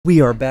We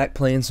are back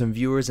playing some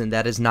viewers, and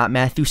that is not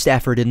Matthew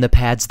Stafford in the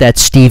pads, that's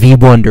Stevie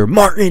Wonder.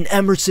 Martin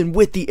Emerson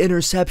with the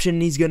interception,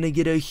 and he's gonna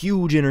get a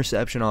huge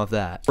interception off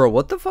that. Bro,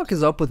 what the fuck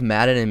is up with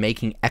Madden and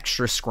making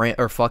extra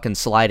fucking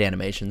slide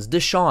animations?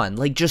 Deshaun,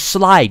 like, just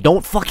slide,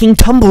 don't fucking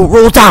tumble,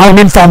 roll down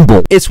and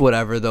fumble. It's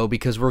whatever, though,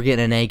 because we're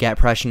getting an A-gap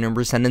pressure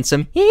number, sending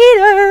some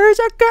heaters,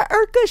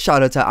 urka.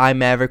 Shout out to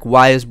iMaverick.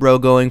 Why is bro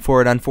going for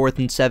it on 4th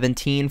and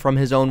 17 from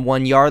his own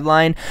 1-yard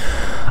line?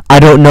 I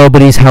don't know,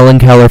 but he's Helen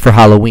Keller for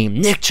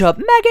Halloween. Nick Chubb,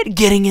 Maggot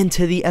getting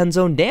into the end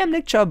zone. Damn,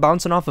 Nick Chubb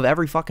bouncing off of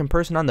every fucking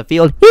person on the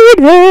field.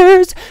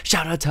 Heaters!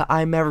 Shout out to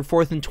iMaverick,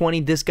 4th and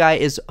 20. This guy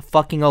is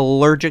fucking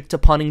allergic to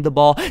punting the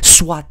ball.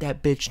 Swat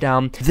that bitch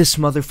down. This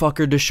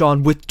motherfucker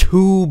Deshaun with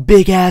two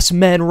big-ass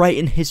men right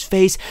in his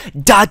face.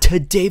 Dot to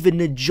David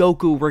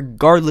Njoku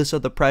regardless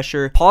of the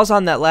pressure. Pause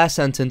on that last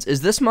sentence.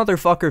 Is this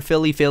motherfucker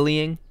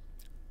Phillying?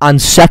 On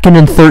 2nd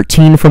and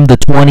 13 from the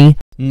 20.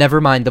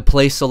 Never mind, the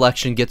play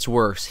selection gets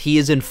worse. He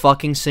is in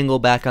fucking single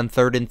back on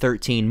 3rd and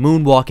 13.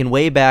 Moonwalking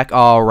way back.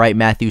 All right,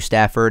 Matthew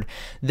Stafford.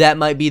 That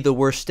might be the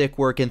worst stick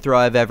work and throw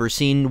I've ever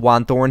seen.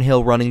 Juan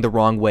Thornhill running the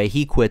wrong way.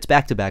 He quits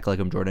back-to-back like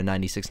I'm Jordan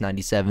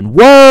 96-97.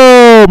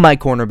 Whoa! My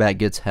cornerback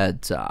gets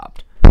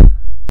head-topped.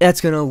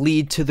 That's going to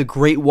lead to the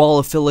Great Wall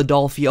of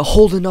Philadelphia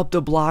holding up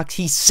the blocks.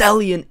 He's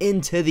selling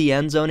into the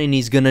end zone, and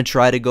he's going to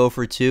try to go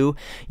for 2.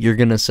 You're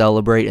going to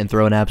celebrate and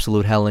throw an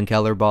absolute Helen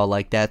Keller ball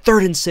like that.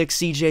 3rd and 6,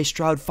 C.J.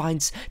 Stroud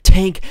finds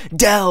Tank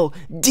Dell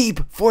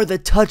deep for the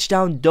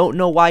touchdown. Don't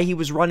know why he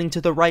was running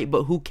to the right,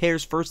 but who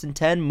cares? 1st and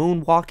 10,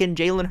 moonwalking,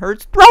 Jalen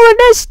Hurts throwing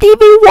to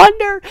Stevie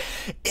Wonder.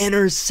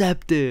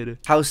 Intercepted.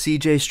 How's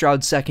C.J.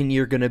 Stroud's second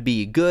year going to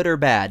be? Good or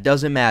bad?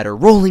 Doesn't matter.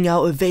 Rolling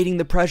out, evading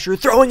the pressure,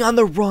 throwing on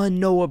the run.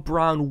 Noah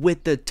Brown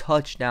with the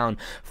touchdown.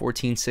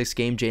 14-6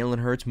 game. Jalen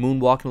Hurts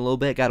moonwalking a little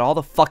bit. Got all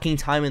the fucking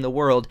time in the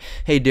world.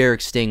 Hey,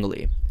 Derek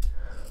Stingley.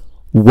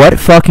 What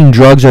fucking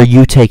drugs are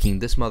you taking?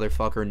 This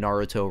motherfucker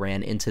Naruto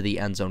ran into the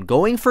end zone.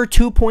 Going for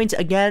 2 points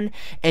again,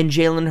 and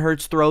Jalen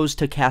Hurts throws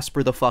to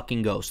Casper the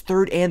fucking Ghost.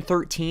 3rd and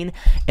 13,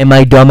 and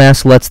my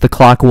dumbass lets the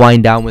clock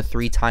wind down with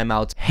 3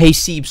 timeouts. Hey,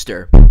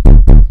 Seebster.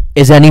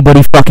 Is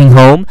anybody fucking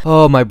home?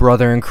 Oh, my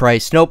brother in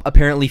Christ. Nope,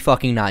 apparently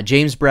fucking not.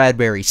 James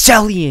Bradbury,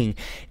 selling,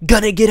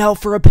 gonna get out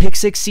for a pick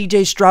 6.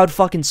 CJ Stroud,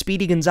 fucking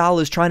Speedy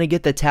Gonzalez trying to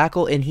get the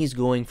tackle, and he's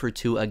going for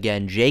 2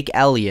 again. Jake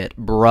Elliott,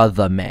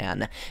 brother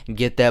man.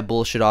 Get that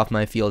bullshit off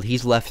my field.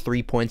 He's left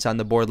 3 points on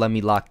the board. Let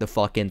me lock the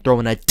fuck in.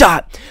 Throwing a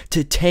dot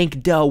to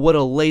Tank Dell. What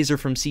a laser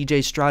from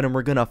CJ Stroud, and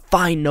we're gonna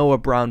find Noah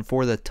Brown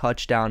for the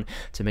touchdown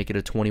to make it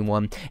a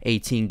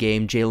 21-18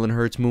 game. Jalen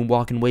Hurts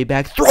moonwalking way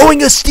back,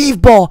 throwing a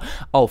Steve ball.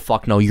 Oh,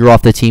 fuck no. You're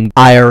off the team.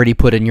 I already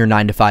put in your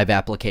 9-to-5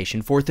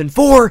 application. 4th and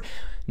 4.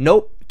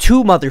 Nope.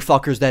 2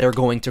 motherfuckers that are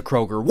going to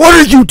Kroger. What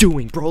are you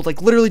doing, bro?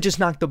 Like, literally just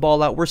knocked the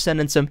ball out. We're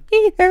sending some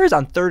heaters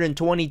on 3rd and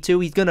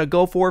 22. He's gonna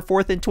go for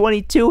 4th and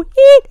 22.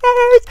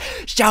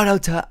 Heaters! Shout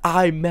out to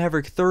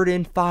iMaverick. 3rd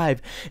and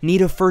 5.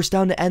 Need a first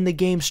down to end the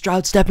game.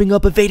 Stroud stepping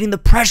up, evading the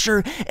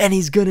pressure, and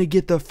he's gonna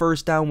get the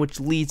first down, which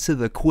leads to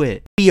the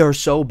quit. We are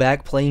so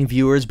back playing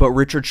viewers, but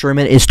Richard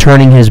Sherman is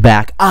turning his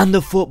back on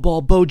the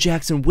football. Bo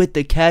Jackson with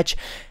the catch.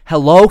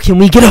 Hello, can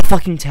we get a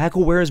fucking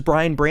tackle? Where is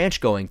Brian Branch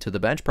going? To the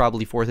bench,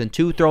 probably 4th and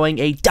 2, throwing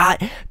a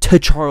dot to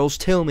Charles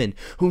Tillman,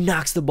 who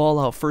knocks the ball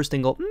out. 1st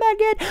and goal.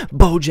 Maggot.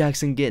 Bo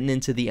Jackson getting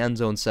into the end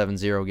zone.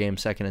 7-0 game.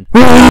 2nd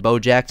and Bo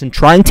Jackson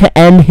trying to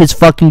end his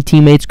fucking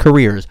teammates'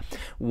 careers.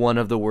 One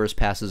of the worst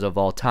passes of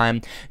all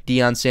time.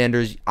 Deion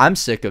Sanders, I'm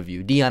sick of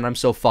you. Deion, I'm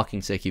so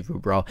fucking sick of you,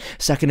 bro.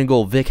 2nd and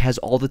goal. Vic has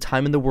all the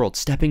time in the world.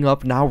 Stepping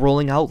up, now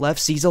rolling out left,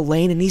 sees a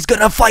lane, and he's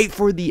gonna fight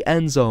for the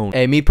end zone.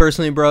 Hey, me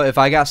personally, bro, if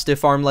I got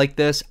stiff armed like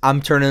this,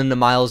 I'm turning into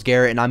Myles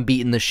Garrett, and I'm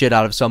beating the shit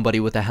out of somebody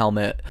with a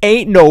helmet.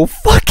 Ain't no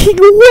fucking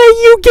way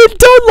you get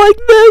done like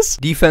this.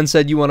 Defense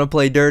said you want to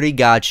play dirty.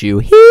 Got you.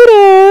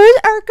 Heaters.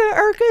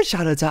 Urka.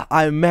 Shout out to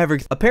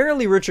iMaverick.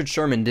 Apparently, Richard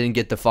Sherman didn't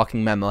get the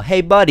fucking memo.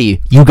 Hey,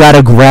 buddy, you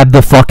gotta grab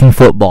the fucking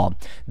football.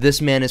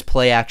 This man is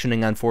play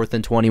actioning on 4th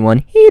and 21.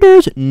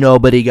 Heaters.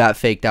 Nobody got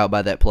faked out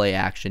by that play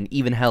action.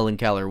 Even Helen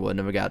Keller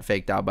wouldn't have got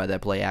faked out by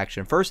that play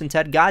action. 1st and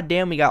 10.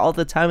 Goddamn, we got all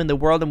the time in the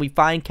world, and we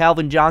find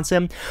Calvin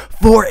Johnson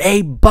for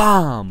a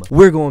bomb.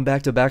 We're going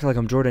back to back like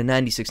I'm Jordan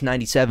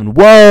 96-97.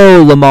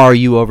 Whoa, Lamar,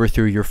 you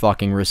overthrew your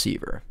fucking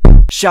receiver.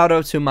 Shout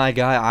out to my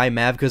guy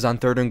iMav, because on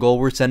 3rd and goal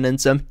we're sending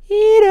some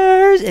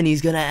heaters, and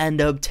he's gonna end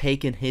up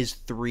taking his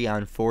 3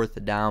 on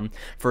 4th down.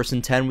 1st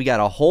and 10. We got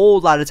a whole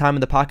lot of time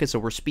in the pocket, so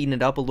we're speeding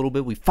it up a little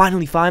bit. We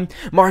finally find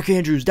Mark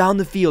Andrews down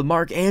the field.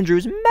 Mark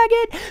Andrews,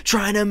 Maggot,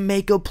 trying to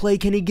make a play.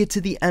 Can he get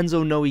to the end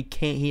zone? No, he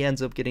can't. He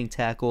ends up getting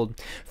tackled.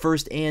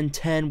 1st and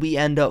 10. We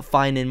end up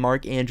finding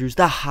Mark Andrews,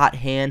 the hot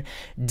hand.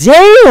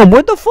 Damn,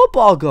 where'd the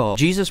football go?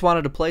 Jesus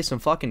wanted to play some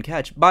fucking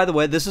catch. By the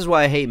way, this is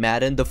why I hate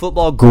Madden. The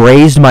football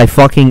grazed my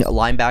fucking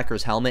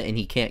linebacker's helmet, and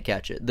he can't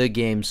catch it. The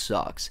game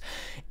sucks.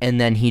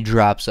 And then he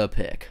drops a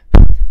pick.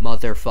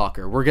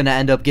 Motherfucker. We're going to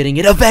end up getting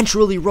it.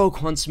 Eventually,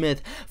 Roquan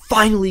Smith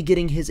finally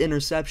getting his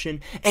interception,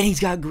 and he's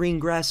got green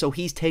grass, so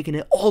he's taking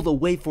it all the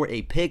way for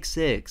a pick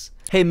 6.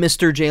 Hey,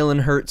 Mr.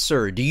 Jalen Hurts,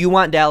 sir, do you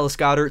want Dallas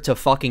Goedert to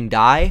fucking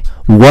die?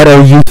 What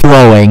are you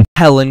throwing?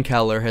 Helen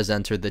Keller has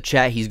entered the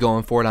chat. He's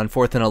going for it on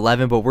 4th and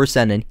 11, but we're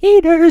sending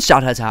heaters.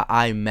 Shout out to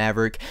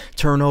iMaverick.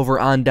 Turnover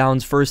on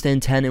downs, 1st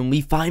and 10, and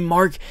we find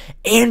Mark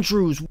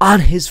Andrews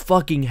on his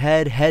fucking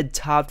head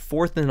topped,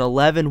 4th and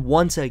 11.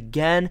 Once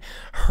again,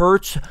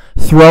 Hurts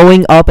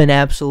throwing up an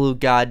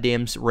absolute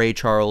goddamn Ray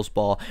Charles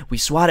ball. We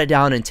swat it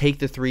down and take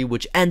the 3,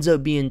 which ends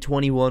up being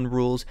 21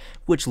 rules,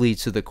 which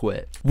leads to the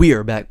quit. We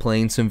are back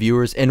playing some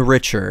viewers, and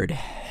Richard,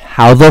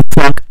 how the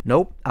fuck?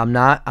 Nope, I'm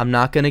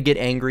not gonna get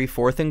angry.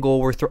 4th and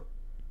goal, we're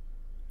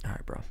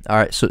alright, bro.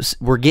 Alright, so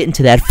we're getting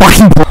to that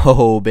fucking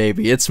oh,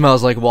 baby, it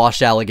smells like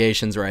washed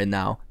allegations right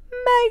now.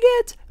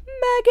 Maggot.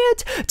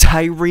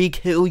 Tyreek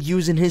Hill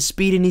using his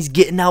speed, and he's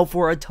getting out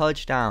for a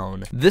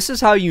touchdown. This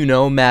is how you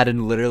know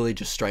Madden literally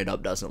just straight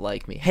up doesn't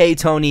like me. Hey,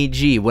 Tony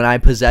G, when I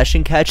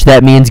possession catch,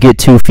 that means get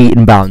 2 feet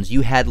in bounds.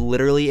 You had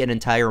literally an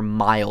entire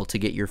mile to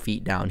get your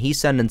feet down. He's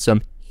sending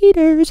some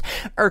heaters.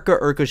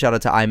 Urka, shout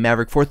out to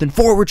iMaverick. 4th and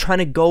 4, we're trying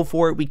to go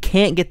for it. We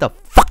can't get the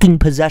fucking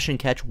possession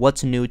catch.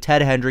 What's new?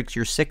 Ted Hendricks,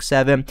 you're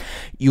 6'7".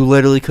 You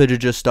literally could have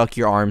just stuck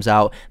your arms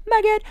out.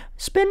 Maggot,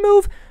 spin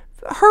move.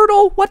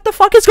 Hurdle, what the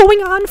fuck is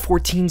going on?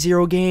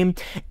 14-0 game,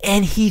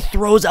 and he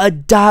throws a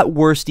dot.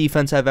 Worst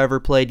defense I've ever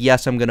played.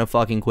 Yes, I'm gonna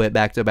fucking quit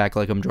back-to-back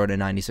like I'm Jordan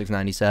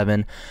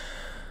 96-97.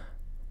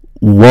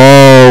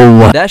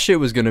 Whoa. That shit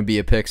was gonna be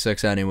a pick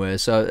 6 anyway,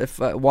 so if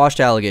washed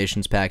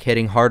allegations pack,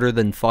 hitting harder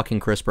than fucking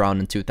Chris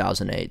Brown in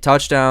 2008.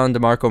 Touchdown,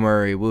 DeMarco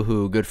Murray,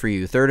 woohoo, good for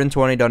you. 3rd and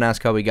 20, don't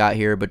ask how we got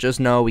here, but just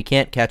know we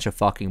can't catch a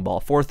fucking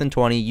ball. 4th and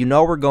 20, you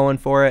know we're going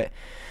for it.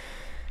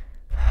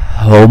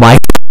 Oh my.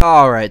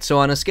 Alright, so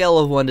on a scale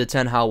of 1 to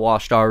 10, how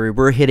washed are we?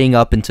 We're hitting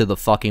up into the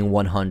fucking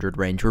 100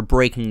 range. We're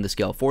breaking the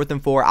scale. 4th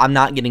and 4, I'm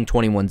not getting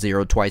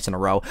 21-0 twice in a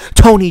row.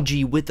 Tony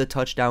G with the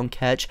touchdown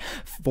catch.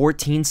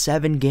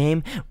 14-7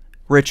 game.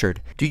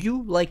 Richard, do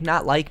you,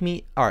 not like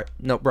me? Alright,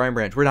 no, Brian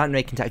Branch, we're not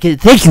making tackle.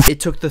 Thank you! It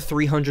took the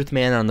 300th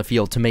man on the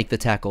field to make the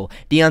tackle.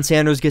 Deion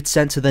Sanders gets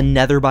sent to the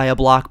nether by a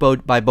block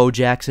by Bo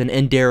Jackson,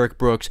 and Derek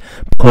Brooks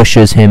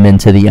pushes him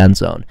into the end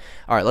zone.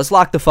 Alright, let's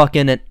lock the fuck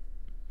in it.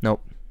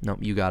 Nope. Nope,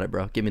 you got it,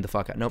 bro. Get me the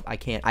fuck out. Nope, I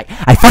can't. I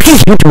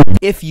fucking can't do it.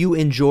 If you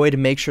enjoyed,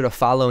 make sure to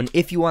follow. And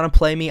if you want to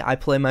play me, I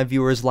play my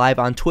viewers live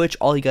on Twitch.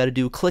 All you got to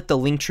do, click the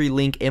Linktree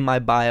link in my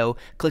bio,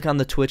 click on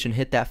the Twitch, and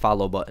hit that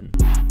follow button.